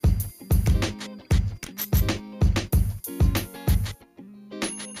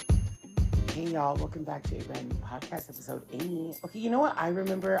y'all. Welcome back to a brand new podcast, episode 80. Okay, you know what? I want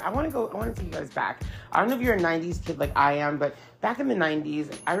to take you guys back. I don't know if you're a 90s kid like I am, but back in the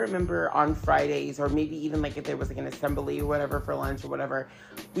 90s, I remember on Fridays, or maybe even like if there was like an assembly or whatever for lunch or whatever,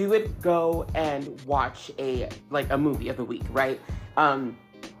 we would go and watch a movie of the week, right?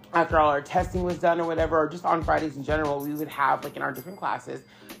 After all our testing was done or whatever, or just on Fridays in general, we would have, like in our different classes,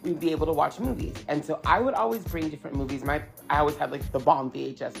 we'd be able to watch movies. And so I would always bring different movies. I always had like the bomb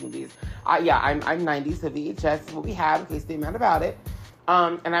VHS movies. I'm 90s, so VHS is what we had, in case they mad about it.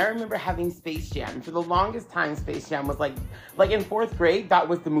 And I remember having Space Jam. For the longest time, Space Jam was like in fourth grade, that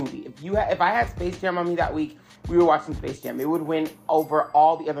was the movie. If I had Space Jam on me that week, we were watching Space Jam. It would win over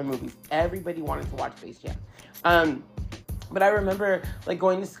all the other movies. Everybody wanted to watch Space Jam. But I remember like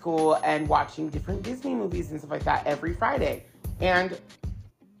going to school and watching different Disney movies and stuff like that every Friday. And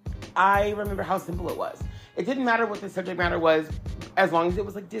I remember how simple it was. It didn't matter what the subject matter was, as long as it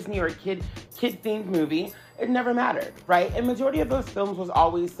was like Disney or a kid-themed movie, it never mattered, right? And majority of those films was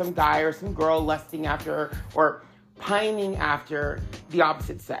always some guy or some girl lusting after or pining after the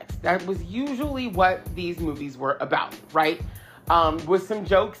opposite sex. That was usually what these movies were about, right? With some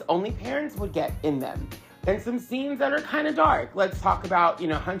jokes only parents would get in them. And some scenes that are kind of dark. Let's talk about,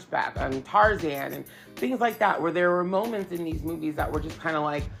 Hunchback and Tarzan and things like that, where there were moments in these movies that were just kind of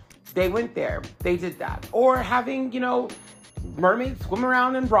like, they went there, they did that. Or having, mermaids swim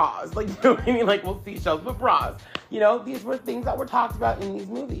around in bras. Like, you know what I mean? Like, we'll see shows with bras. These were things that were talked about in these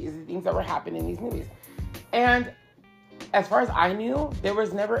movies, things that were happening in these movies. And as far as I knew, there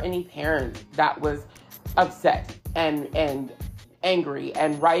was never any parent that was upset and angry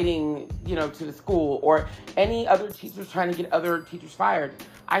and writing, to the school, or any other teachers trying to get other teachers fired.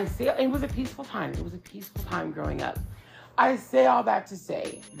 It was a peaceful time. It was a peaceful time growing up. I say all that to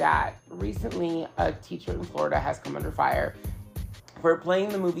say that recently a teacher in Florida has come under fire for playing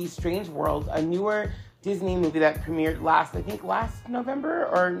the movie Strange World, a newer Disney movie that premiered last November,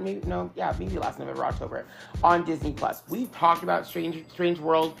 or maybe last November, October, on Disney Plus. We've talked about Strange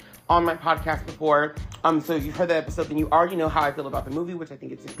World on my podcast before. So if you've heard that episode, then you already know how I feel about the movie, which I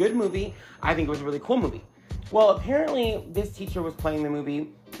think it's a good movie. I think it was a really cool movie. Well, apparently this teacher was playing the movie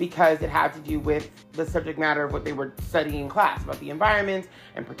because it had to do with the subject matter of what they were studying in class, about the environment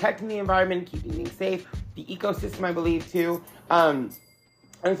and protecting the environment, keeping things safe, the ecosystem, I believe, too. And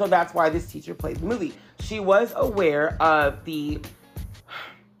so that's why this teacher played the movie. She was aware of the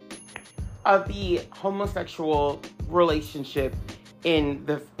homosexual relationship in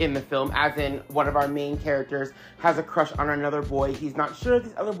the film, as in one of our main characters has a crush on another boy. He's not sure if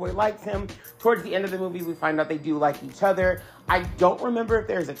this other boy likes him. Towards the end of the movie, we find out they do like each other. I don't remember if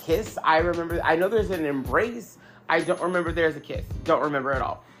there's a kiss. I know there's an embrace. I don't remember if there's a kiss. Don't remember at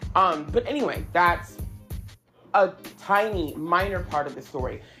all. But anyway, that's a tiny, minor part of the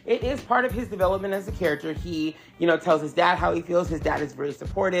story. It is part of his development as a character. He, tells his dad how he feels. His dad is very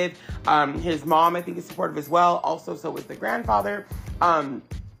supportive. His mom, I think, is supportive as well. Also, so is the grandfather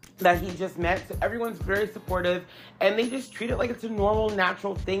that he just met. So everyone's very supportive, and they just treat it like it's a normal,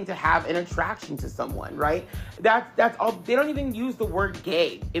 natural thing to have an attraction to someone, right? That's all. They don't even use the word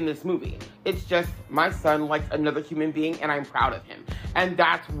gay in this movie. It's just, my son likes another human being, and I'm proud of him. And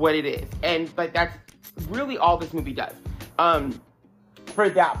that's what it is. But that's really all this movie does for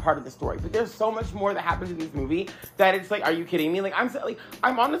that part of the story. But there's so much more that happens in this movie that it's like, are you kidding me?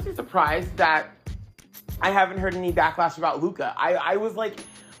 I'm honestly surprised that I haven't heard any backlash about Luca. I was like,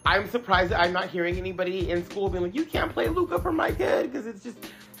 I'm surprised that I'm not hearing anybody in school being like, you can't play Luca for my kid, because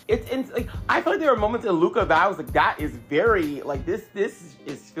I feel like there were moments in Luca that I was like, that is very, like, this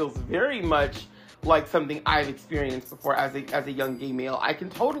feels very much like something I've experienced before as a young gay male. I can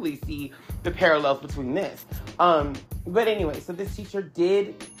totally see the parallels between this. But anyway, so this teacher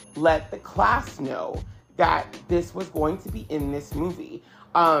did let the class know that this was going to be in this movie.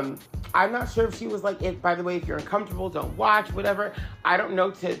 I'm not sure if she was like, by the way, if you're uncomfortable, don't watch, whatever. I don't know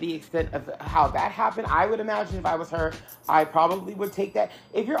to the extent of how that happened. I would imagine if I was her, I probably would take that.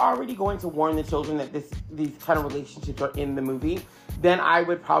 If you're already going to warn the children that these kind of relationships are in the movie, then I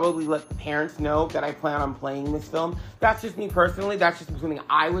would probably let the parents know that I plan on playing this film. That's just me personally. That's just something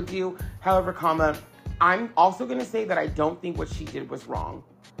I would do. However, I'm also going to say that I don't think what she did was wrong.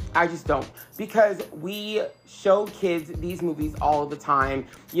 I just don't. Because we show kids these movies all the time.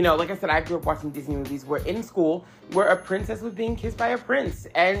 Like I said, I grew up watching Disney movies where in school, where a princess was being kissed by a prince.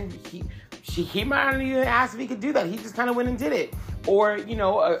 And he might not even ask if he could do that. He just kind of went and did it. Or,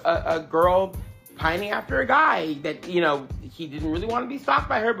 a girl pining after a guy that, he didn't really want to be stalked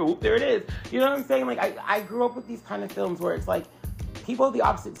by her, but whoop, there it is. You know what I'm saying? Like, I grew up with these kind of films where it's like people of the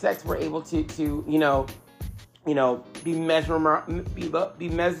opposite sex were able to be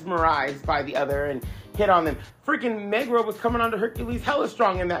mesmerized by the other and hit on them. Freaking Megra was coming on to Hercules hella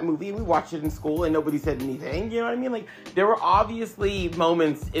strong in that movie. We watched it in school and nobody said anything. You know what I mean? Like, there were obviously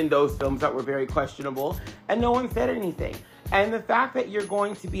moments in those films that were very questionable and no one said anything. And the fact that you're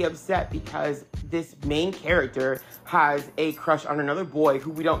going to be upset because this main character has a crush on another boy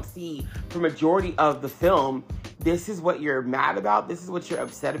who we don't see for majority of the film, this is what you're mad about? This is what you're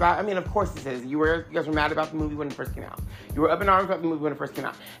upset about? I mean, of course this is. You guys were mad about the movie when it first came out. You were up in arms about the movie when it first came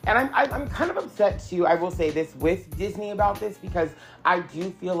out. And I'm kind of upset too, I will say this, with Disney about this, because I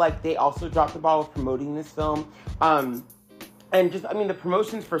do feel like they also dropped the ball with promoting this film. And just, I mean, the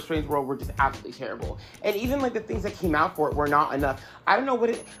promotions for Strange World were just absolutely terrible. And even, like, the things that came out for it were not enough. I don't know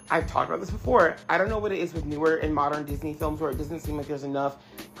what I've talked about this before. I don't know what it is with newer and modern Disney films where it doesn't seem like there's enough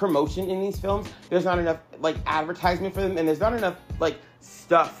promotion in these films. There's not enough, like, advertisement for them. And there's not enough, like,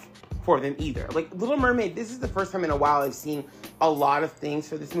 stuff for them either. Like, Little Mermaid, this is the first time in a while I've seen a lot of things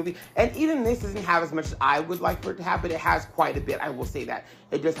for this movie. And even this doesn't have as much as I would like for it to have, but it has quite a bit. I will say that.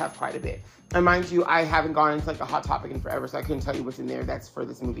 It does have quite a bit. And mind you, I haven't gone into like a Hot Topic in forever, so I couldn't tell you what's in there that's for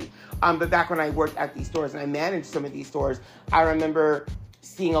this movie. But back when I worked at these stores and I managed some of these stores, I remember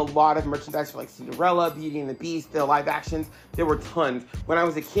seeing a lot of merchandise for like Cinderella, Beauty and the Beast, the live actions. There were tons. When I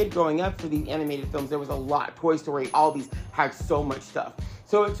was a kid growing up for these animated films, there was a lot. Toy Story, all these had so much stuff.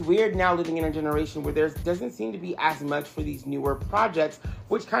 So it's weird now living in a generation where there doesn't seem to be as much for these newer projects,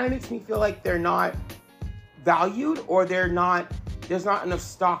 which kind of makes me feel like they're not valued or there's not enough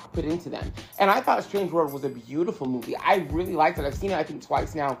stock put into them. And I thought Strange World was a beautiful movie. I really liked it. I've seen it, I think,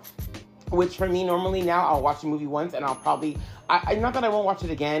 twice now, which for me, normally now, I'll watch a movie once and I'll probably, not that I won't watch it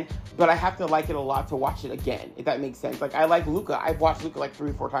again, but I have to like it a lot to watch it again, if that makes sense. Like, I like Luca. I've watched Luca like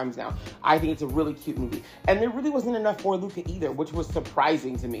 3 or 4 times now. I think it's a really cute movie. And there really wasn't enough for Luca either, which was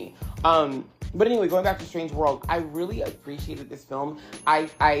surprising to me. But anyway, going back to Strange World, I really appreciated this film.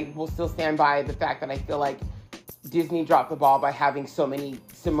 I will still stand by the fact that I feel like Disney dropped the ball by having so many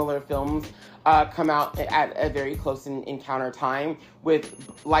similar films come out at a very close encounter time, with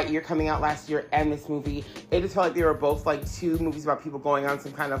Lightyear coming out last year and this movie. It just felt like they were both like 2 movies about people going on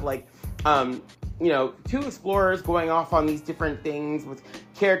some kind of like, 2 explorers going off on these different things with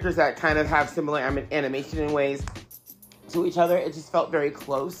characters that kind of have similar animation in ways to each other. It just felt very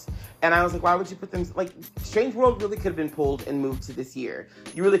close. And I was like, why would you put them, like, Strange World really could have been pulled and moved to this year.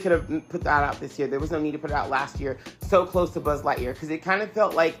 You really could have put that out this year. There was no need to put it out last year, so close to Buzz Lightyear, because it kind of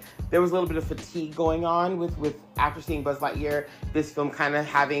felt like there was a little bit of fatigue going on with after seeing Buzz Lightyear, this film kind of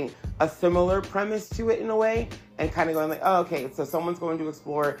having a similar premise to it in a way, and kind of going like, oh, okay, so someone's going to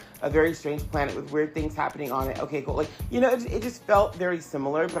explore a very strange planet with weird things happening on it. Okay, cool. Like, it just felt very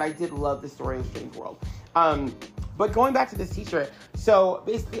similar, but I did love the story of Strange World. But going back to this teacher, so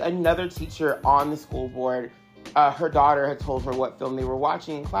basically another teacher on the school board, her daughter had told her what film they were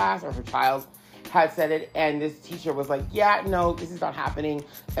watching in class, or her child had said it, and this teacher was like, yeah, no, this is not happening.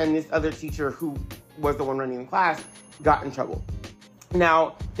 And this other teacher, who was the one running the class, got in trouble.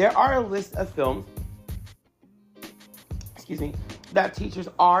 Now, there are a list of films, that teachers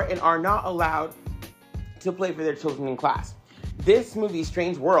are and are not allowed to play for their children in class. This movie,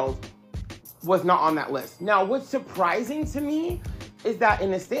 Strange World, was not on that list. Now, what's surprising to me is that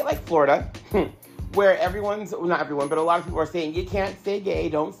in a state like Florida, where not everyone, but a lot of people are saying, you can't say gay,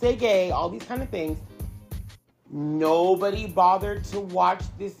 don't say gay, all these kind of things, nobody bothered to watch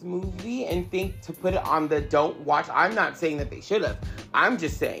this movie and think to put it on the don't watch. I'm not saying that they should have. I'm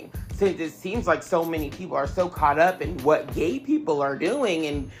just saying, since it seems like so many people are so caught up in what gay people are doing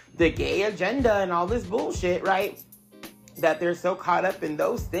and the gay agenda and all this bullshit, right? That they're so caught up in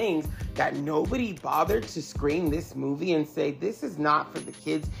those things that nobody bothered to screen this movie and say, this is not for the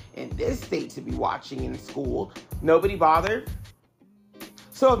kids in this state to be watching in school. Nobody bothered.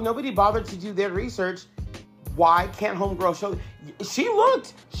 So if nobody bothered to do their research, why can't Homegirl show? She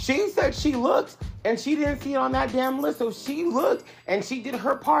looked. She said she looked, and she didn't see it on that damn list. So she looked, and she did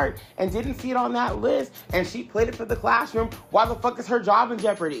her part, and didn't see it on that list, and she played it for the classroom. Why the fuck is her job in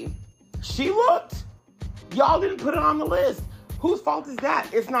jeopardy? She looked. Y'all didn't put it on the list. Whose fault is that?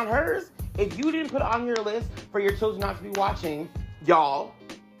 It's not hers. If you didn't put it on your list for your children not to be watching, y'all,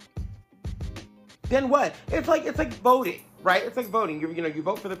 then what? It's like voting, right? It's like voting. You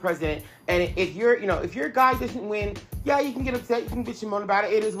vote for the president, and if your guy doesn't win, yeah, you can get upset, you can bitch and moan about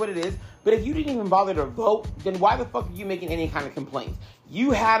it. It is what it is. But if you didn't even bother to vote, then why the fuck are you making any kind of complaints?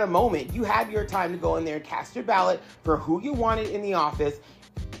 You had a moment. You had your time to go in there and cast your ballot for who you wanted in the office.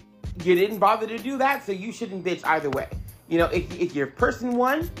 You didn't bother to do that, so you shouldn't bitch either way. If your person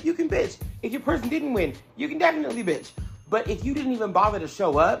won, you can bitch. If your person didn't win, you can definitely bitch. But if you didn't even bother to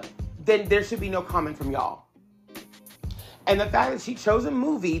show up, then there should be no comment from y'all. And the fact that she chose a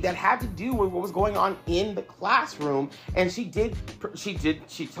movie that had to do with what was going on in the classroom, and she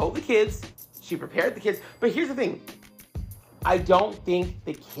told the kids, she prepared the kids. But here's the thing. I don't think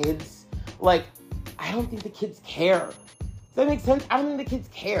the kids, care. Does that make sense? I don't think the kids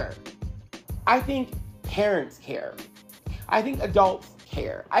care. I think parents care. I think adults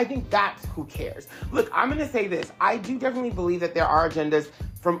care. I think that's who cares. Look, I'm going to say this. I do definitely believe that there are agendas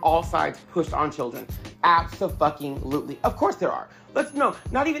from all sides pushed on children. Abso-fucking-lutely. Of course there are. Not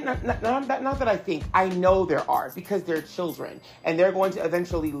that I think. I know there are, because they're children and they're going to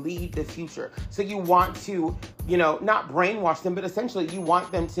eventually lead the future. So you want to, not brainwash them, but essentially you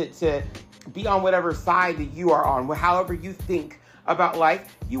want them to be on whatever side that you are on, however you think about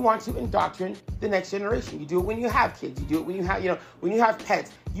life. You want to indoctrinate the next generation. You do it when you have kids. You do it when you have, when you have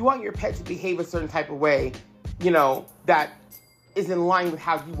pets. You want your pet to behave a certain type of way, that is in line with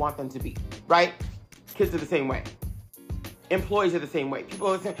how you want them to be, right? Kids are the same way. Employees are the same way. People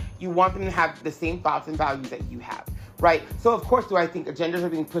are the same. You want them to have the same thoughts and values that you have, right? So of course, do I think agendas are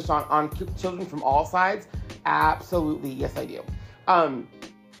being pushed on children from all sides? Absolutely, yes, I do.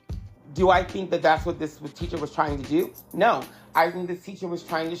 Do I think that that's what this teacher was trying to do? No. I think this teacher was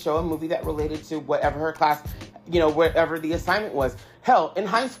trying to show a movie that related to whatever her class, whatever the assignment was. Hell, in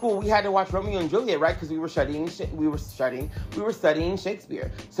high school, we had to watch Romeo and Juliet, right? Because we were studying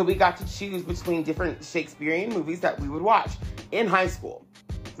Shakespeare. So we got to choose between different Shakespearean movies that we would watch in high school,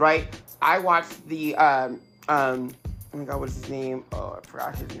 right? I watched the, oh my God, what is his name? Oh, I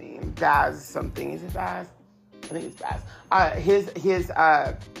forgot his name. Baz something. Is it Baz? I think it's Baz. His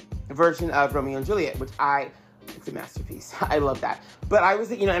version of Romeo and Juliet, which it's a masterpiece. I love that. But I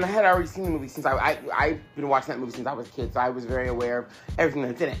was, and I had already seen the movie since I've been watching that movie since I was a kid, so I was very aware of everything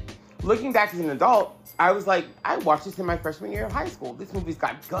that's in it. Looking back as an adult, I was like, I watched this in my freshman year of high school. This movie's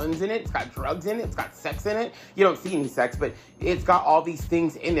got guns in it, it's got drugs in it, it's got sex in it. You don't see any sex, but it's got all these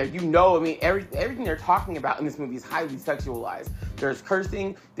things in there. Everything they're talking about in this movie is highly sexualized. There's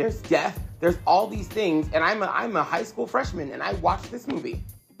cursing, there's death, there's all these things, and I'm a high school freshman, and I watched this movie.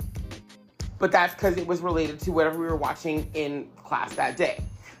 But that's because it was related to whatever we were watching in class that day.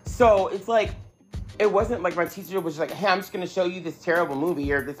 So it's like, it wasn't like my teacher was like, hey, I'm just going to show you this terrible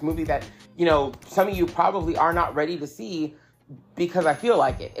movie or this movie that, some of you probably are not ready to see because I feel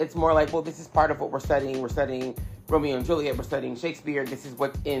like it. It's more like, well, this is part of what we're studying. We're studying Romeo and Juliet. We're studying Shakespeare. This is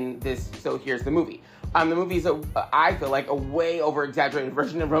what's in this. So here's the movie. The movie is, I feel like, a way over-exaggerated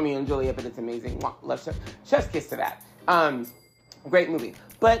version of Romeo and Juliet, but it's amazing. Chef's kiss to that. Great movie.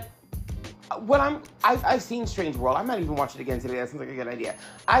 But I've seen Strange World. I might even watch it again today. That seems like a good idea.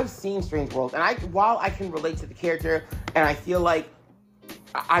 I've seen Strange World, and while I can relate to the character, and I feel like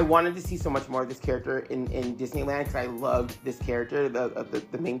I wanted to see so much more of this character in Disneyland because I loved this character,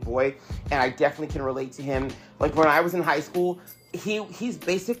 the main boy, and I definitely can relate to him. Like when I was in high school, he's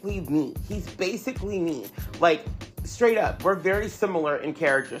basically me. He's basically me. Like straight up, we're very similar in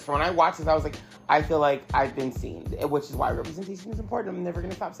character. So when I watched this, I was like, I feel like I've been seen, which is why representation is important. I'm never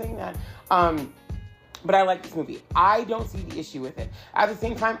going to stop saying that. But I like this movie. I don't see the issue with it. At the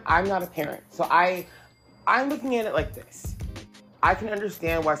same time, I'm not a parent. So I'm looking at it like this. I can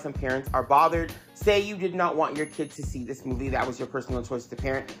understand why some parents are bothered. Say you did not want your kid to see this movie. That was your personal choice as a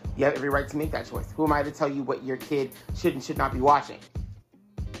parent. You have every right to make that choice. Who am I to tell you what your kid should and should not be watching?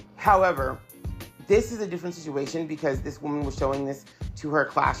 However, this is a different situation because this woman was showing this to her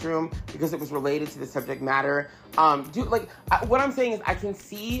classroom because it was related to the subject matter. What I'm saying is I can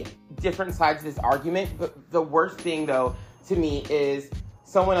see different sides of this argument, but the worst thing though to me is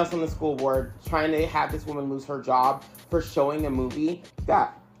someone else on the school board trying to have this woman lose her job for showing a movie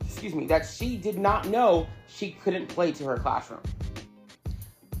that she did not know she couldn't play to her classroom.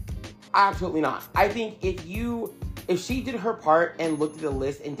 Absolutely not. I think if she did her part and looked at the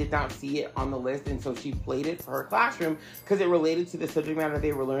list and did not see it on the list, and so she played it for her classroom because it related to the subject matter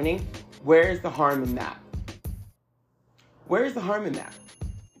they were learning, where is the harm in that? Where is the harm in that?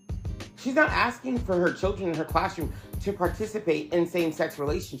 She's not asking for her children in her classroom to participate in same-sex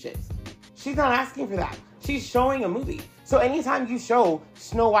relationships. She's not asking for that. She's showing a movie. So anytime you show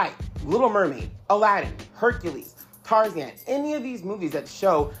Snow White, Little Mermaid, Aladdin, Hercules, Tarzan, any of these movies that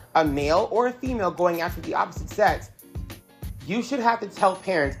show a male or a female going after the opposite sex, you should have to tell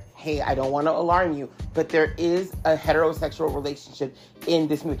parents, hey, I don't want to alarm you, but there is a heterosexual relationship in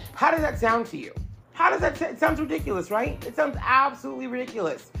this movie. How does that sound to you? How does that sound? It sounds ridiculous, right? It sounds absolutely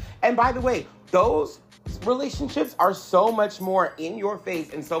ridiculous. And by the way, those relationships are so much more in your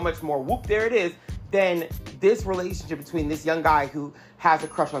face and so much more, whoop, there it is, than this relationship between this young guy who has a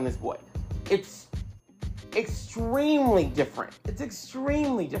crush on this boy. It's extremely different. It's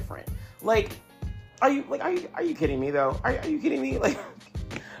extremely different. Like, are you kidding me though? Are you kidding me?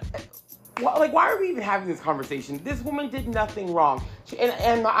 Why are we even having this conversation? This woman did nothing wrong.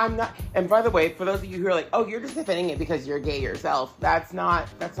 And I'm not. And by the way, for those of you who are like, oh, you're just defending it because you're gay yourself. That's not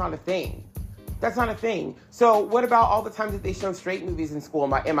a thing. That's not a thing. So what about all the times that they show straight movies in school?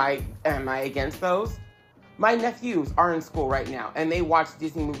 Am I against those? My nephews are in school right now, and they watch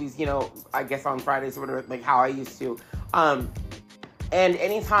Disney movies, I guess on Fridays or whatever, like how I used to. And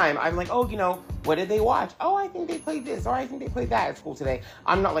anytime I'm like, oh, what did they watch? Oh, I think they played this, or I think they played that at school today.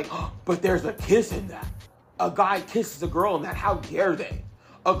 I'm not like, oh, but there's a kiss in that. A guy kisses a girl in that. How dare they?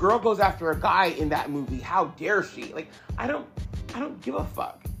 A girl goes after a guy in that movie. How dare she? Like, I don't give a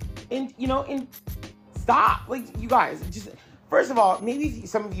fuck. And, and stop. Like, you guys, just, first of all, maybe if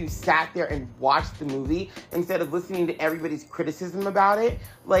some of you sat there and watched the movie instead of listening to everybody's criticism about it,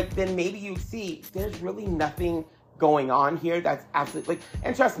 like, then maybe you'd see there's really nothing going on here that's absolutely,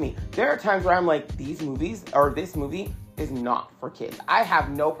 and trust me, there are times where I'm like, these movies, or this movie, is not for kids. I have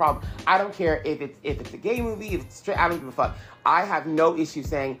no problem. I don't care if it's a gay movie, if it's straight, I don't give a fuck. I have no issue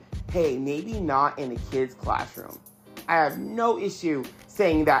saying, hey, maybe not in a kid's classroom. I have no issue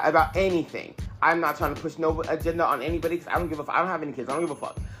saying that about anything. I'm not trying to push no agenda on anybody because I don't give a fuck. I don't have any kids. I don't give a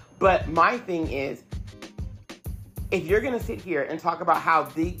fuck. But my thing is, if you're going to sit here and talk about how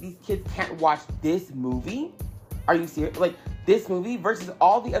these kids can't watch this movie, are you serious? Like, this movie versus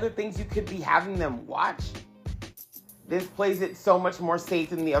all the other things you could be having them watch? This plays it so much more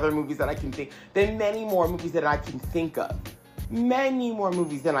safe than the other movies that I can think, than many more movies that I can think of. Many more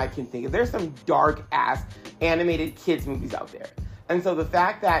movies than I can think of. There's some dark-ass animated kids movies out there. And so the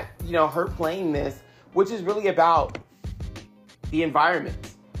fact that, her playing this, which is really about the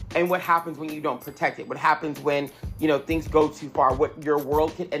environment and what happens when you don't protect it, what happens when, things go too far, what your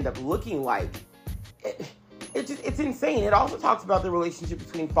world can end up looking like. It's insane. It also talks about the relationship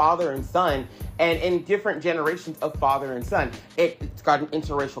between father and son and in different generations of father and son. It's got an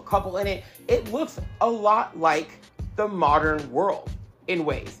interracial couple in it. It looks a lot like the modern world in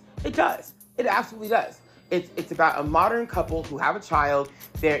ways. It does. It absolutely does. It's about a modern couple who have a child.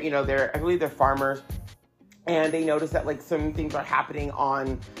 I believe they're farmers, and they notice that like some things are happening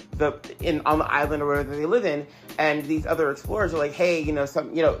on the island or wherever they live in, and these other explorers are like, hey,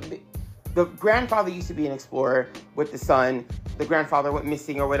 the grandfather used to be an explorer with the son. The grandfather went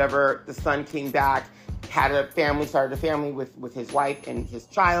missing or whatever. The son came back, started a family with his wife and his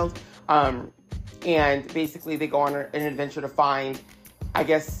child. And basically they go on an adventure to find, I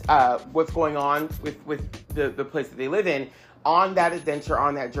guess, what's going on with the place that they live in. On that adventure,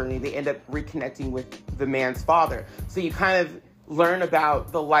 on that journey, they end up reconnecting with the man's father. So you kind of learn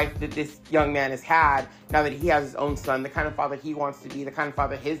about the life that this young man has had now that he has his own son, the kind of father he wants to be, the kind of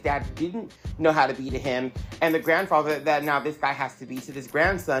father his dad didn't know how to be to him, and the grandfather that now this guy has to be to this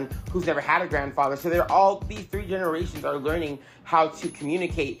grandson who's never had a grandfather. So these three generations are learning how to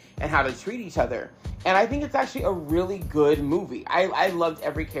communicate and how to treat each other. And I think it's actually a really good movie. I loved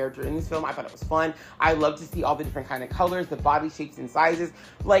every character in this film. I thought it was fun. I love to see all the different kind of colors, the body shapes and sizes.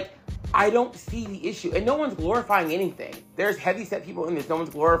 Like, I don't see the issue. And no one's glorifying anything. There's heavyset people in this. No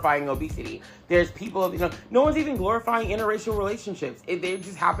one's glorifying obesity. There's people, no one's even glorifying interracial relationships. They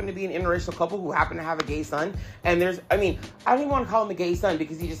just happen to be an interracial couple who happen to have a gay son. And I don't even want to call him a gay son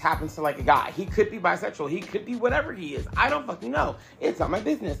because he just happens to like a guy. He could be bisexual. He could be whatever he is. I don't fucking know. It's not my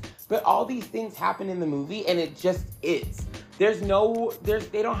business. But all these things happen in the movie and it just is. They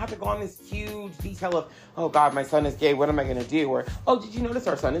don't have to go on this huge detail of, oh God, my son is gay, what am I gonna do? Or, oh, did you notice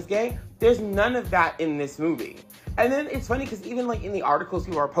our son is gay? There's none of that in this movie. And then it's funny because even like in the articles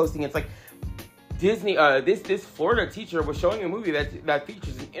people are posting, it's like Disney, this Florida teacher was showing a movie that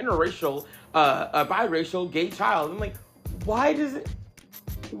features an interracial, a biracial gay child. I'm like,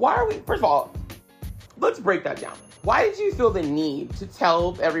 first of all, let's break that down. Why did you feel the need to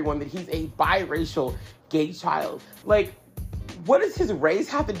tell everyone that he's a biracial gay child? Like, what does his race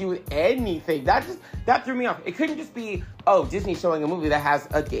have to do with anything? That threw me off. It couldn't just be, oh, Disney showing a movie that has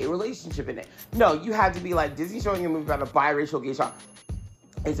a gay relationship in it. No, you had to be like, Disney showing a movie about a biracial gay child.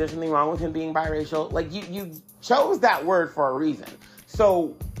 Is there something wrong with him being biracial? Like, you chose that word for a reason.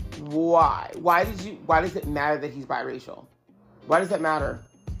 So why? Why does it matter that he's biracial? Why does that matter?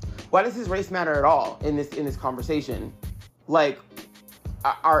 Why does his race matter at all in this conversation? Like,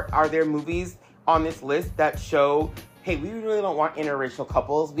 are there movies on this list that show, hey, we really don't want interracial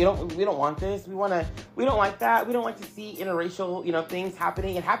couples. We don't want this. We don't like that. We don't like to see interracial, things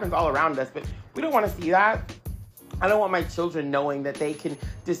happening. It happens all around us, but we don't want to see that. I don't want my children knowing that they can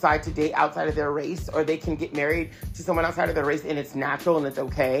decide to date outside of their race, or they can get married to someone outside of their race and it's natural and it's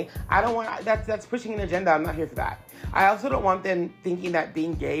okay. I don't want, that's pushing an agenda. I'm not here for that. I also don't want them thinking that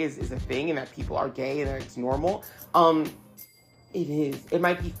being gay is a thing and that people are gay and that it's normal. It is. It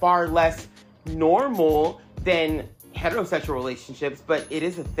might be far less normal than heterosexual relationships, but it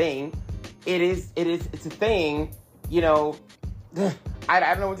is a thing. It's a thing, you know. I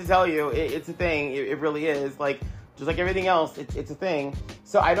don't know what to tell you. It's a thing. It really is. Like, just like everything else, it's a thing.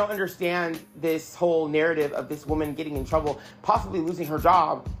 So I don't understand this whole narrative of this woman getting in trouble, possibly losing her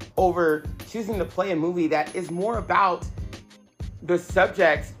job over choosing to play a movie that is more about the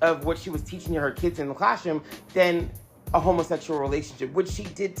subject of what she was teaching her kids in the classroom than a homosexual relationship, which she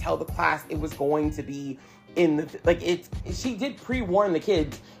did tell the class it was going to be in the, like, she did pre-warn the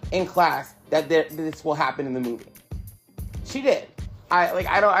kids in class that this will happen in the movie. She did.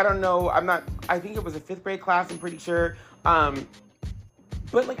 I don't know. I think it was a 5th grade class, I'm pretty sure.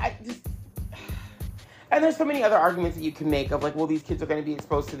 But like, and there's so many other arguments that you can make of like, well, these kids are going to be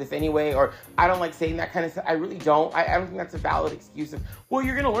exposed to this anyway, or I don't like saying that kind of stuff. I really don't. I don't think that's a valid excuse of, well,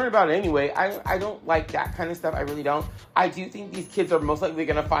 you're going to learn about it anyway. I don't like that kind of stuff. I really don't. I do think these kids are most likely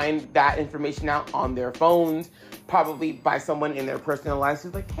going to find that information out on their phones, probably by someone in their personal lives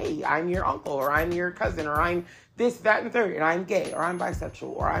who's like, hey, I'm your uncle, or I'm your cousin, or I'm this, that, and third, and I'm gay, or I'm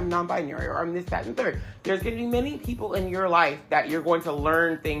bisexual, or I'm non-binary, or I'm this, that, and third. There's going to be many people in your life that you're going to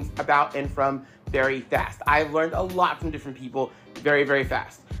learn things about and from very fast. I've learned a lot from different people very, very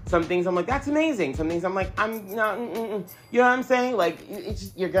fast. Some things I'm like, that's amazing. Some things I'm like, I'm not, you know what I'm saying? Like, it's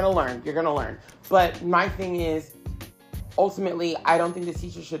just, you're going to learn. But my thing is, ultimately, I don't think the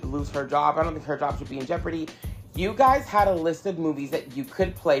teacher should lose her job. I don't think her job should be in jeopardy. You guys had a list of movies that you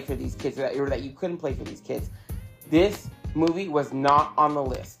could play for these kids, or that you couldn't play for these kids. This movie was not on the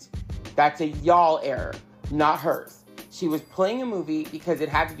list. That's a y'all error, not hers. She was playing a movie because it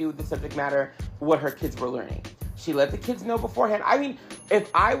had to do with the subject matter, what her kids were learning. She let the kids know beforehand. I mean,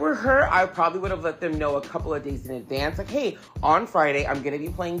 if I were her, I probably would have let them know a couple of days in advance. Like, hey, on Friday, I'm going to be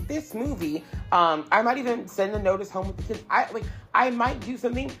playing this movie. I might even send a notice home with the kids. I might do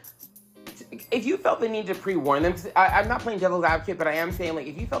something. If you felt the need to pre-warn them, I'm not playing devil's advocate, but I am saying, like,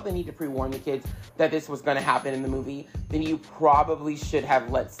 if you felt the need to pre-warn the kids that this was going to happen in the movie, then you probably should have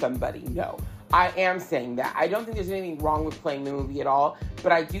let somebody know. I am saying that. I don't think there's anything wrong with playing the movie at all,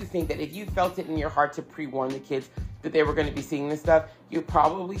 but I do think that if you felt it in your heart to pre-warn the kids that they were going to be seeing this stuff, you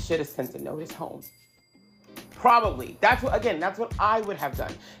probably should have sent a notice home. Probably. That's what I would have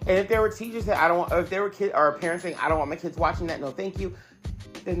done. And if there were teachers that if there were kids or parents saying, I don't want my kids watching that, no thank you,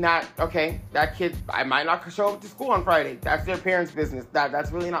 then that kid, I might not show up to school on Friday. That's their parents' business.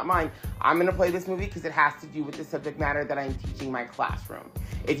 That's really not mine. I'm going to play this movie because it has to do with the subject matter that I'm teaching my classroom.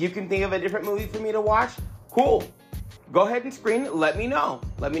 If you can think of a different movie for me to watch, cool. Go ahead and screen it. Let me know.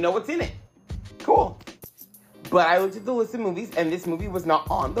 Let me know what's in it. Cool. But I looked at the list of movies, and this movie was not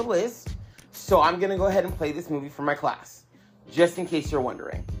on the list. So I'm going to go ahead and play this movie for my class. Just in case you're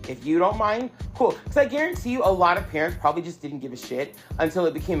wondering. If you don't mind, cool. Because I guarantee you a lot of parents probably just didn't give a shit until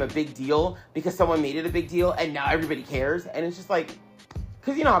it became a big deal because someone made it a big deal and now everybody cares. And it's just like,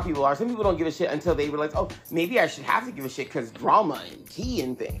 because you know how people are. Some people don't give a shit until they realize, oh, maybe I should have to give a shit because drama and tea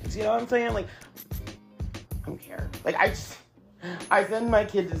and things. You know what I'm saying? Like, I don't care. Like, I send my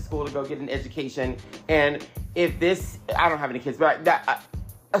kid to school to go get an education. And if this, I don't have any kids, but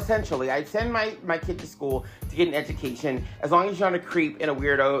essentially, I send my kid to school to get an education. As long as you're not a creep and a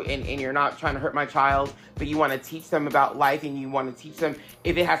weirdo and you're not trying to hurt my child, but you want to teach them about life and you want to teach them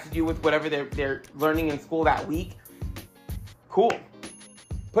if it has to do with whatever they're learning in school that week, cool.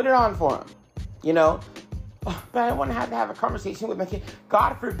 Put it on for them, you know? But I want to have a conversation with my kid.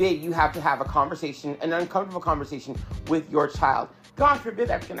 God forbid you have to have a conversation, an uncomfortable conversation with your child. God forbid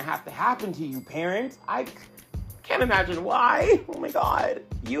that's going to have to happen to you, parents. I can't imagine why. Oh my God.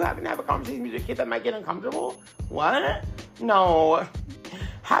 You having to have a conversation with your kid that might get uncomfortable? What? No.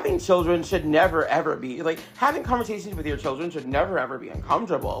 Having children should never, ever be, like, having conversations with your children should never, ever be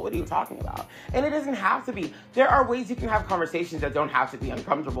uncomfortable. What are you talking about? And it doesn't have to be. There are ways you can have conversations that don't have to be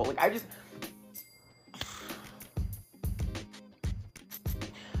uncomfortable. Like, I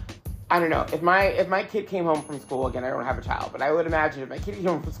don't know. If my kid came home from school, again, I don't have a child, but I would imagine if my kid came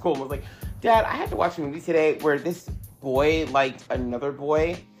home from school and was like, Dad, I had to watch a movie today where this boy liked another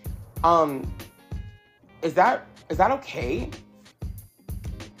boy. Is that okay?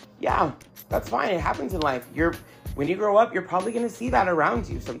 Yeah, that's fine. It happens in life. When you grow up, you're probably going to see that around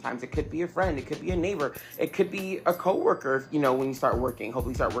you. Sometimes it could be a friend. It could be a neighbor. It could be a coworker, when you start working.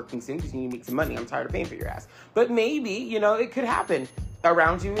 Hopefully you start working soon because you need to make some money. I'm tired of paying for your ass. But maybe, it could happen.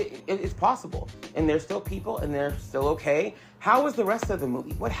 around you, it's possible. And there's still people and they're still okay. How was the rest of the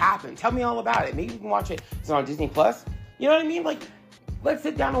movie? What happened? Tell me all about it. Maybe we can watch it. It's on Disney Plus. You know what I mean? Like, let's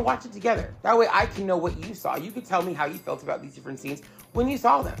sit down and watch it together. That way I can know what you saw. You could tell me how you felt about these different scenes when you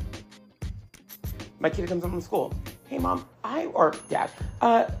saw them. My kid comes home from school. Hey, Mom, or Dad,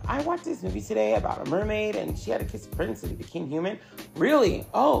 I watched this movie today about a mermaid and she had to kiss a prince and he became human. Really?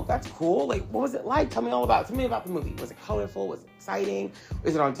 Oh, that's cool. Like, what was it like? Tell me all about it. Tell me about the movie. Was it colorful? Was it exciting?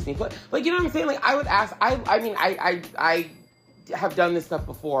 Was it on Disney Plus? Like, you know what I'm saying? Like, I would ask, I have done this stuff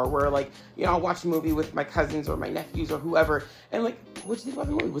before where, like, you know, I'll watch a movie with my cousins or my nephews or whoever and, like, what'd you think about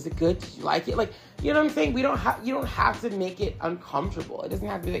the movie? Was it good? Did you like it? Like, you know what I'm saying? You don't have to make it uncomfortable. It doesn't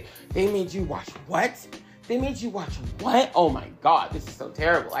have to be like, they made you watch what? They made you watch what? Oh my God, this is so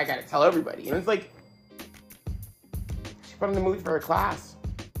terrible. I gotta tell everybody. And it's like, she put on the movie for her class.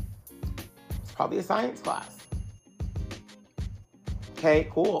 It's probably a science class. Okay,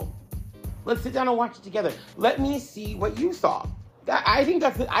 cool. Let's sit down and watch it together. Let me see what you saw. I think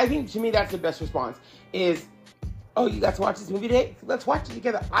to me that's the best response is, oh, you got to watch this movie today? Let's watch it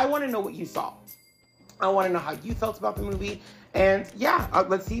together. I want to know what you saw. I want to know how you felt about the movie. And yeah,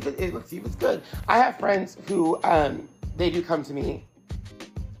 let's see if it's good. I have friends who, they do come to me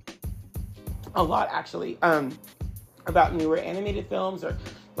a lot actually, about newer animated films or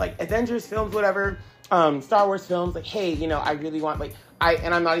like Avengers films, whatever, Star Wars films. Like, hey, you know, I really want, like,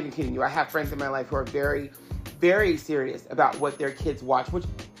 and I'm not even kidding you. I have friends in my life who are very, very serious about what their kids watch, which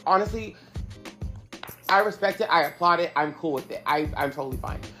honestly, I respect it. I applaud it. I'm cool with it. I'm totally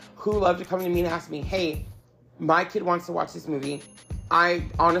fine. Who love to come to me and ask me, hey, my kid wants to watch this movie. I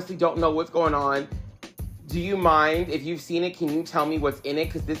honestly don't know what's going on. Do you mind if you've seen it? Can you tell me what's in it?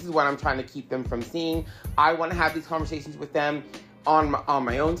 Because this is what I'm trying to keep them from seeing. I want to have these conversations with them on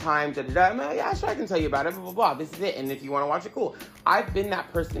my own time. Like, yeah, sure, I can tell you about it. Blah, blah, blah. This is it. And if you want to watch it, cool. I've been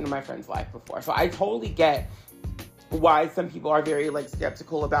that person in my friend's life before. So I totally get why some people are very, like,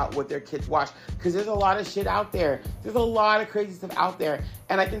 skeptical about what their kids watch, because there's a lot of shit out there. There's a lot of crazy stuff out there.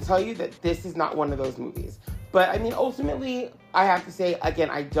 And I can tell you that this is not one of those movies. But I mean, ultimately, I have to say, again,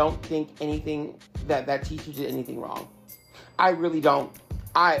 I don't think anything that teacher did anything wrong. I really don't.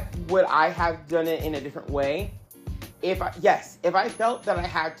 Would I have done it in a different way? If I felt that I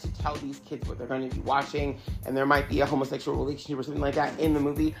had to tell these kids what they're going to be watching and there might be a homosexual relationship or something like that in the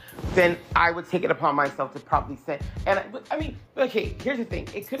movie, then I would take it upon myself to probably say, and I mean, okay, here's the thing.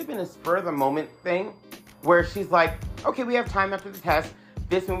 It could have been a spur of the moment thing where she's like, okay, we have time after the test.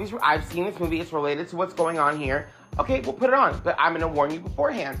 I've seen this movie. It's related to what's going on here. Okay, we'll put it on, but I'm going to warn you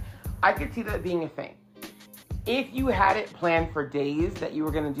beforehand. I could see that being a thing. If you had it planned for days that you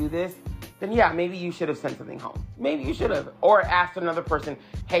were going to do this, then yeah, maybe you should have sent something home. Maybe you should have. Or asked another person,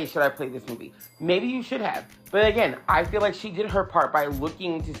 hey, should I play this movie? Maybe you should have. But again, I feel like she did her part by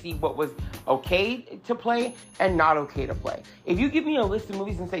looking to see what was okay to play and not okay to play. If you give me a list of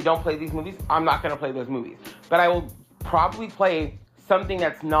movies and say, don't play these movies, I'm not going to play those movies. But I will probably play something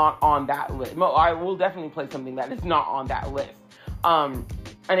that's not on that list. No, I will definitely play something that is not on that list.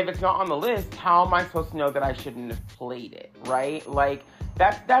 And if it's not on the list, how am I supposed to know that I shouldn't have played it, right? Like,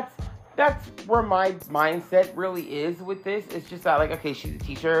 that's where my mindset really is with this. It's just that, like, okay, she's a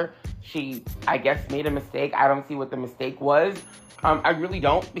teacher. She, I guess, made a mistake. I don't see what the mistake was. I really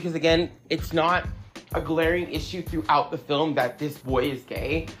don't, because, again, it's not a glaring issue throughout the film that this boy is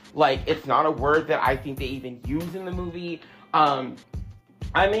gay. Like, it's not a word that I think they even use in the movie.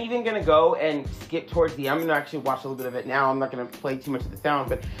 I'm even going to go and skip towards I'm going to actually watch a little bit of it now. I'm not going to play too much of the sound,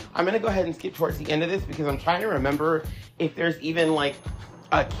 but I'm going to go ahead and skip towards the end of this because I'm trying to remember if there's even, like,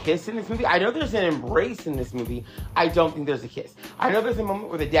 a kiss in this movie. I know there's an embrace in this movie. I don't think there's a kiss. I know there's a moment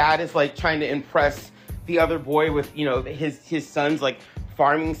where the dad is, like, trying to impress the other boy with, you know, his son's, like,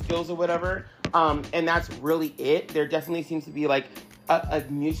 farming skills or whatever. And that's really it. There definitely seems to be, like, a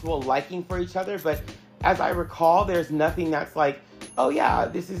mutual liking for each other. But as I recall, there's nothing that's like, oh yeah,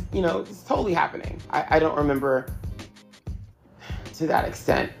 this is totally happening. I don't remember to that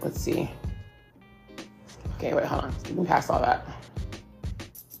extent. Let's see. Okay, wait, hold on. Skipping past all that.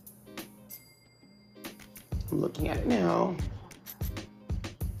 I'm looking at it now.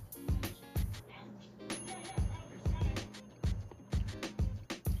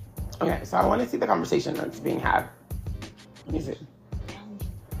 Okay, so I want to see the conversation that's being had. Let me see.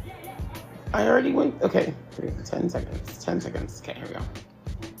 I already went, okay, 10 seconds, 10 seconds. Okay, here we go.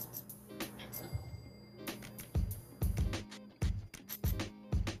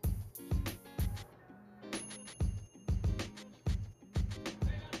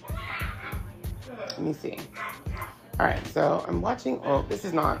 Let me see. All right, so I'm watching, oh, this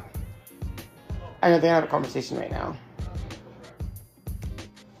is not, I know they have a conversation right now.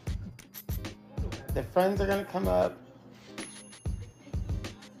 The friends are gonna come up.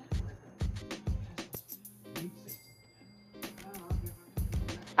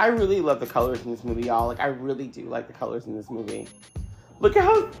 I really love the colors in this movie, y'all. Like, I really do like the colors in this movie. Look at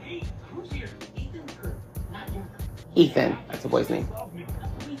how... Hey, who's here? Ethan or not Ethan? Ethan. That's the boy's name.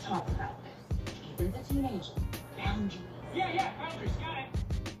 We talked about this. Ethan's a teenager. Boundaries. Yeah, boundaries. Got it.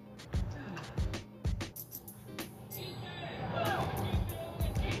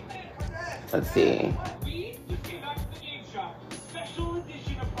 Let's see. We just came back to the game shop. Special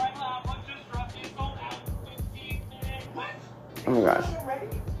edition of Primal Outlaw just dropped. It sold out in 15 minutes. What? Oh my gosh. Already?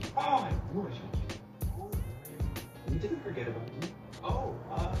 Oh my gosh. We didn't forget about you. Oh,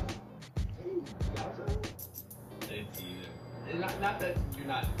 hey, Yaza. It's either. Not that you're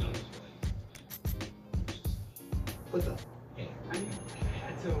not noticing. What's up? Hey, I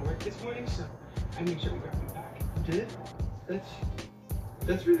had to work this morning, so I made sure we got you back. You did?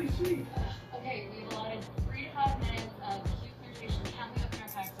 That's really sweet. Okay, we've allotted 3 to 5 minutes of queue clearation. Can we open our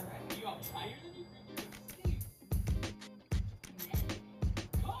packs already? Are you all tired of you sleep?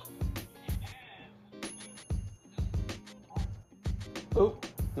 Oop,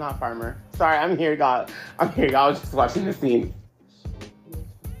 not Farmer. Sorry, I'm here, y'all. I was just watching the scene.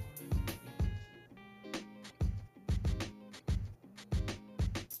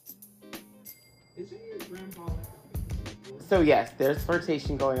 Isn't your grandpa like So yes, there's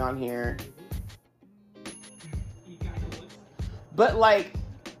flirtation going on here. But like,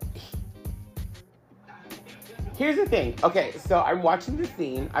 here's the thing. Okay, so I'm watching the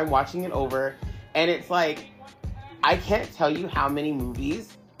scene. I'm watching it over. And it's like, I can't tell you how many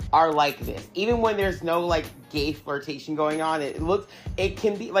movies are like this. Even when there's no like gay flirtation going on, it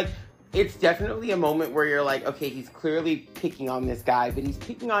can be like, it's definitely a moment where you're like, okay, he's clearly picking on this guy, but he's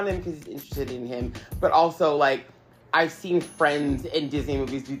picking on him because he's interested in him. But also like, I've seen friends in Disney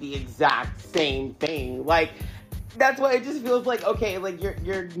movies do the exact same thing. Like, that's why it just feels like, okay, like you're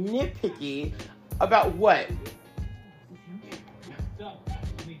nitpicky about what?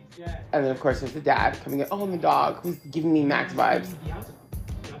 And then, of course, there's the dad coming in. Oh, and the dog, who's giving me Max vibes.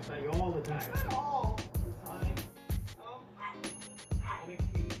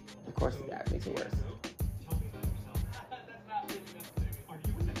 Of course, the dad makes it worse.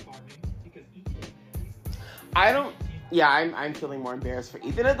 I'm feeling more embarrassed for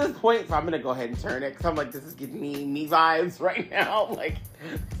Ethan at this point, so I'm going to go ahead and turn it, because I'm like, this is giving me vibes right now. Like,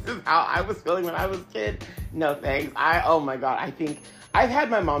 this is how I was feeling when I was a kid. No, thanks. Oh my God, I think... I've had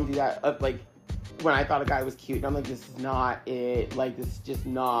my mom do that, like, when I thought a guy was cute, and I'm like, this is not it. Like, this is just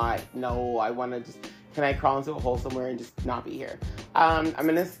not, no, I want to just, can I crawl into a hole somewhere and just not be here? I'm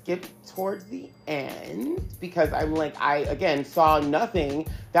going to skip towards the end, because I'm like, I, again, saw nothing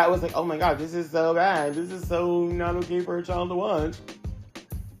that was like, oh my God, this is so bad. This is so not okay for a child to watch.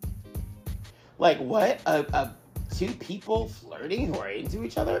 Like, what? Two people flirting who are into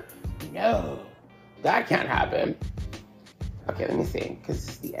each other? No, that can't happen. Okay, let me see, because this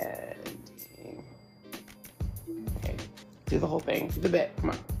is the ending. Okay, do the whole thing. Do the bit. Come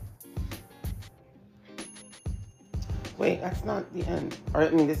on. Wait, that's not the end. Or,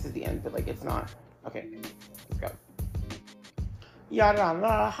 I mean, this is the end, but, like, it's not. Okay, let's go.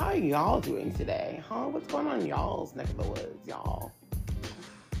 Yada, how are y'all doing today? Huh? What's going on in y'all's neck of the woods, y'all?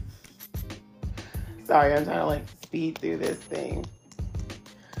 Sorry, I'm trying to, like, speed through this thing.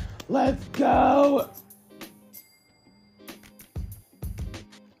 Let's go!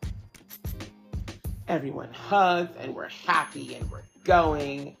 Everyone hugs, and we're happy, and we're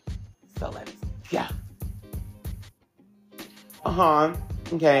going. So let's go.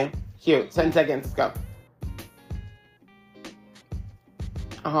 Okay. Cute. 10 seconds. Let's go.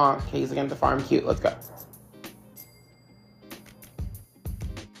 Okay, he's looking at the farm. Cute. Let's go.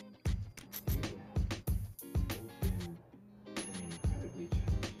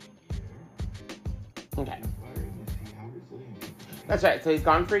 Okay. That's right. So he's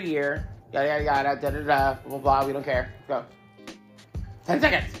gone for a year. Yada, yada, yada, da-da-da, blah, blah, we don't care. Go. 10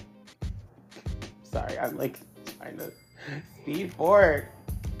 seconds. Sorry, I'm, like, trying to speed forward.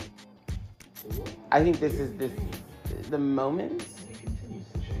 I think this is the moment.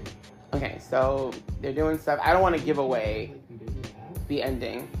 Okay, so they're doing stuff. I don't want to give away the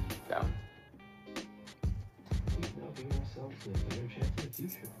ending, so.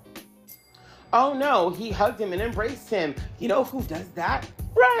 Oh, no, he hugged him and embraced him. You know who does that?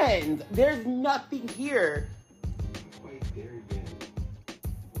 Friends, there's nothing here. Quite there again.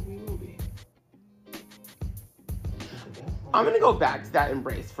 We will be. I'm gonna go back to that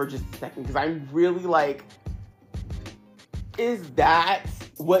embrace for just a second, because I'm really like, is that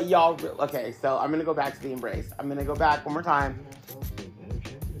what y'all okay, so I'm gonna go back to the embrace. I'm gonna go back one more time.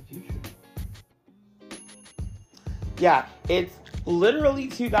 Yeah, it's literally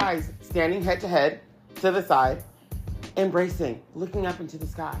two guys standing head to head to the side, embracing, looking up into the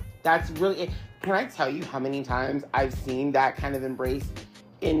sky. That's really it. Can I tell you how many times I've seen that kind of embrace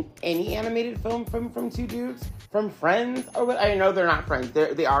in any animated film from two dudes, from Friends? Or what? I know they're not friends.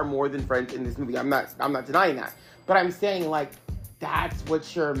 They are more than friends in this movie. I'm not denying that. But I'm saying, like, that's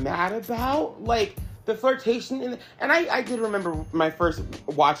what you're mad about? Like, the flirtation and I did remember my first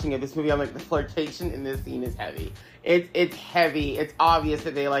watching of this movie. I'm like, the flirtation in this scene is heavy. It's heavy. It's obvious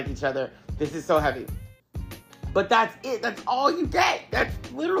that they like each other. This is so heavy. But that's it. That's all you get.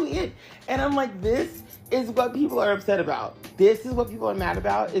 That's literally it. And I'm like, this is what people are upset about. This is what people are mad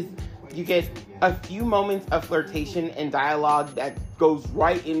about, is you get a few moments of flirtation and dialogue that goes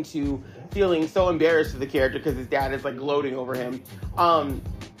right into feeling so embarrassed for the character because his dad is like gloating over him.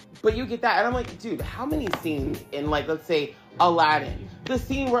 But you get that, and I'm like, dude, how many scenes in, like, let's say, Aladdin? The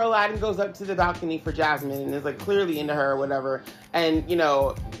scene where Aladdin goes up to the balcony for Jasmine and is, like, clearly into her or whatever, and, you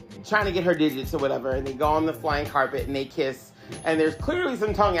know, trying to get her digits or whatever, and they go on the flying carpet and they kiss, and there's clearly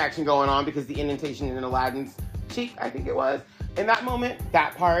some tongue action going on because the indentation in Aladdin's cheek, I think it was. In that moment,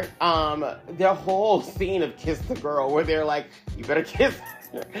 that part, the whole scene of Kiss the Girl, where they're like, you better kiss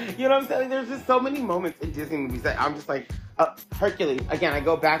her. You know what I'm saying? There's just so many moments in Disney movies that I'm just like, Hercules. Again, I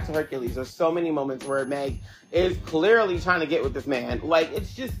go back to Hercules. There's so many moments where Meg is clearly trying to get with this man. Like,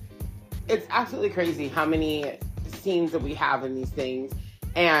 it's absolutely crazy how many scenes that we have in these things.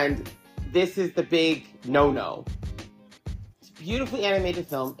 And this is the big no-no. It's a beautifully animated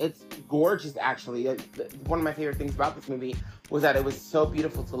film. It's gorgeous, actually. One of my favorite things about this movie was that it was so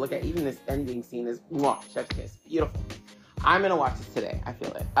beautiful to look at. Even this ending scene is, mwah, chef's kiss. Beautiful. I'm gonna watch this today. I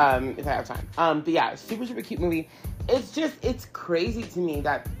feel it. If I have time. But yeah, super, super cute movie. It's crazy to me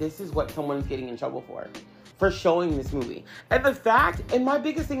that this is what someone's getting in trouble for showing this movie. And my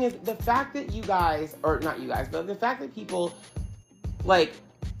biggest thing is the fact that you guys, or not you guys, but the fact that people, like,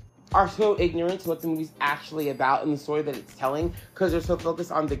 are so ignorant to what the movie's actually about and the story that it's telling because they're so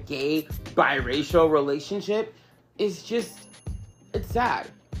focused on the gay, biracial relationship is just, it's sad.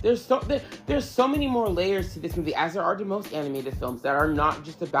 There's so many more layers to this movie, as there are to most animated films, that are not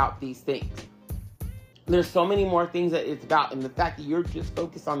just about these things. There's so many more things that it's about, and the fact that you're just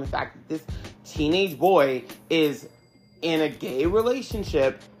focused on the fact that this teenage boy is in a gay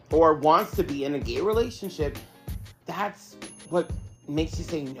relationship or wants to be in a gay relationship, that's what makes you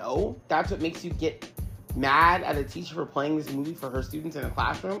say no. That's what makes you get mad at a teacher for playing this movie for her students in a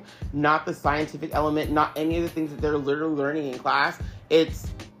classroom. Not the scientific element, not any of the things that they're literally learning in class.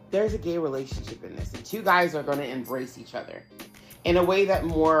 There's a gay relationship in this, and two guys are going to embrace each other in a way that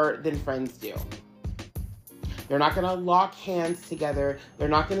more than friends do. They're not going to lock hands together. They're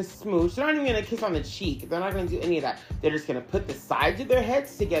not going to smooch. They're not even going to kiss on the cheek. They're not going to do any of that. They're just going to put the sides of their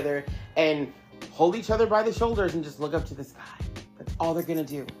heads together and hold each other by the shoulders and just look up to the sky. That's all they're going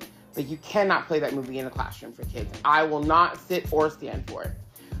to do. But you cannot play that movie in a classroom for kids. I will not sit or stand for it.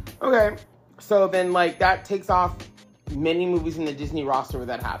 Okay, so then, like, that takes off many movies in the Disney roster where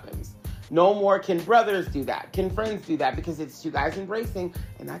that happens. No more can Brothers do that. Can Friends do that? Because it's two guys embracing,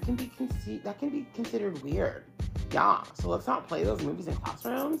 and that can be considered weird. Yeah, so let's not play those movies in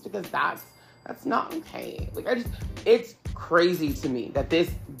classrooms because that's not okay. Like, it's crazy to me that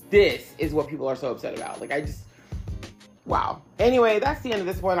this is what people are so upset about. Like, wow. Anyway, that's the end of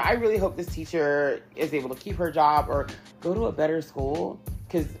this one. I really hope this teacher is able to keep her job or go to a better school.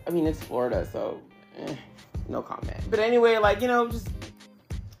 Because, I mean, it's Florida, so no comment. But anyway, like, you know, just,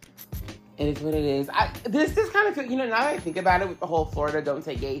 it is what it is. This is kind of, you know, now that I think about it with the whole Florida Don't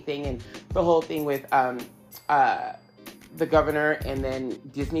Say Gay thing and the whole thing with the governor and then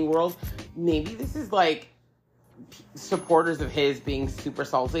Disney World, maybe this is like supporters of his being super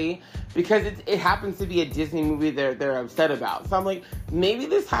salty because it happens to be a Disney movie they're upset about. So I'm like, maybe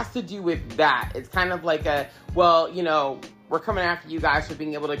this has to do with that. It's kind of like well, you know, we're coming after you guys for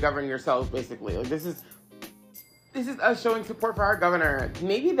being able to govern yourselves, basically. Like, this is us showing support for our governor.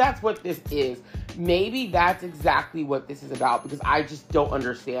 Maybe that's what this is. Maybe that's exactly what this is about, because I just don't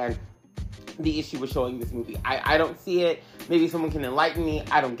understand the issue with showing this movie. I don't see it. Maybe someone can enlighten me.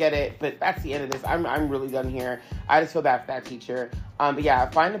 I don't get it. But that's the end of this. I'm really done here. I just feel bad for that teacher. But yeah,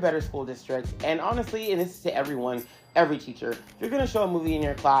 find a better school district. And honestly, and this is to everyone, every teacher, if you're going to show a movie in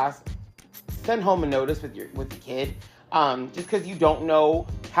your class, send home a notice with the kid. Just because you don't know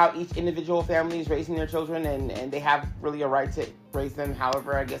how each individual family is raising their children, and they have really a right to raise them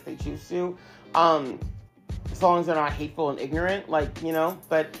however I guess they choose to. As long as they're not hateful and ignorant, like, you know,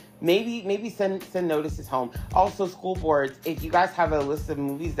 but maybe send notices home. Also, school boards, if you guys have a list of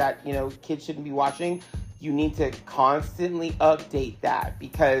movies that, you know, kids shouldn't be watching, you need to constantly update that,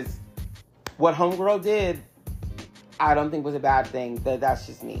 because what Homegirl did, I don't think was a bad thing. That's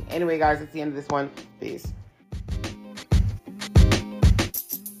just me. Anyway, guys, that's the end of this one. Peace.